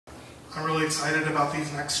I'm really excited about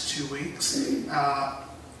these next 2 weeks,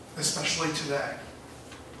 especially today.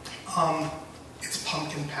 It's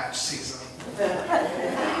pumpkin patch season.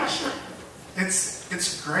 Gosh,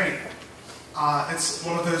 it's great. It's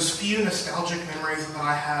one of those few nostalgic memories that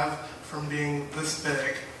I have from being this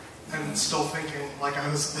big and still thinking like I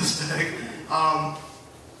was this big. I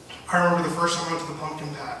remember the first time I went to the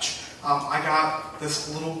pumpkin patch. I got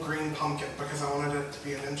this little green pumpkin because I wanted it to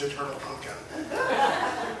be a Ninja Turtle pumpkin.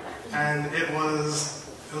 And it was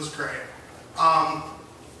great.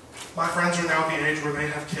 My friends are now at the age where they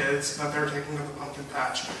have kids that they're taking to the pumpkin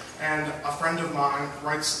patch. And a friend of mine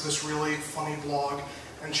writes this really funny blog,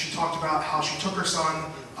 and she talked about how she took her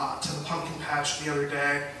son to the pumpkin patch the other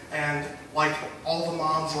day, and like all the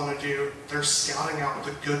moms want to do, they're scouting out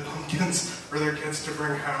the good pumpkins for their kids to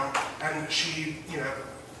bring home. And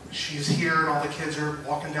she's here and all the kids are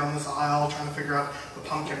walking down this aisle trying to figure out the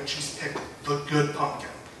pumpkin, and she's picked the good pumpkin.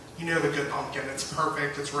 You know the good pumpkin, it's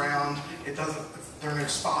perfect, it's round, there are no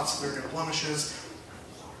spots, there are no blemishes.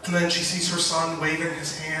 And then she sees her son waving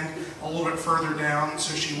his hand a little bit further down,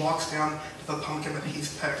 so she walks down to the pumpkin that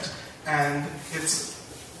he's picked, and it's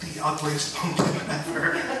the ugliest pumpkin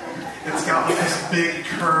ever. It's got like this big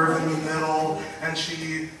curve in the middle, and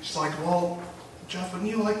she's like, well, Jeff,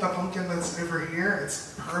 wouldn't you like the pumpkin that's over here?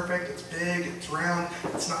 It's perfect, it's big, it's round,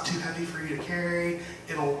 it's not too heavy for you to carry,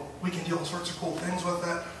 we can do all sorts of cool things with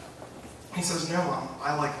it. He says, no, Mom,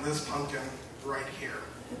 I like this pumpkin right here.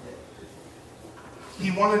 He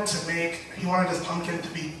wanted his pumpkin to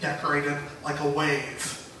be decorated like a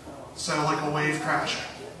wave. So like a wave crashing.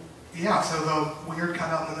 Yeah, so the weird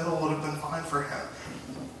cutout in the middle would have been fine for him.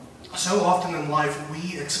 So often in life,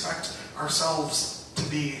 we expect ourselves to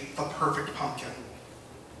be the perfect pumpkin,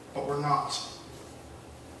 but we're not.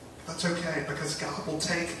 That's okay, because God will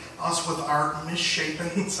take us with our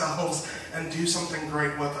misshapen selves and do something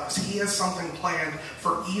great with us. He has something planned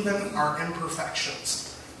for even our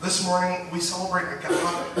imperfections. This morning, we celebrate a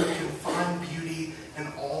God who can find beauty in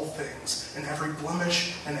all things, in every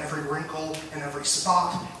blemish, in every wrinkle, in every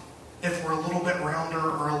spot. If we're a little bit rounder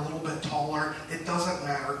or a little bit taller, it doesn't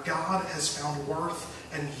matter. God has found worth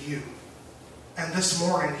in you. And this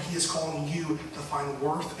morning, He is calling you to find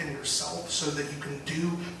worth in yourself so that you can do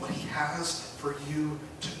what He has for you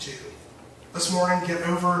to do. This morning, get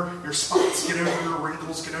over your spots, get over your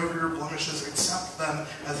wrinkles, get over your blemishes, accept them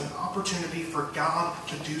as an opportunity for God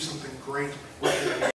to do something great with you.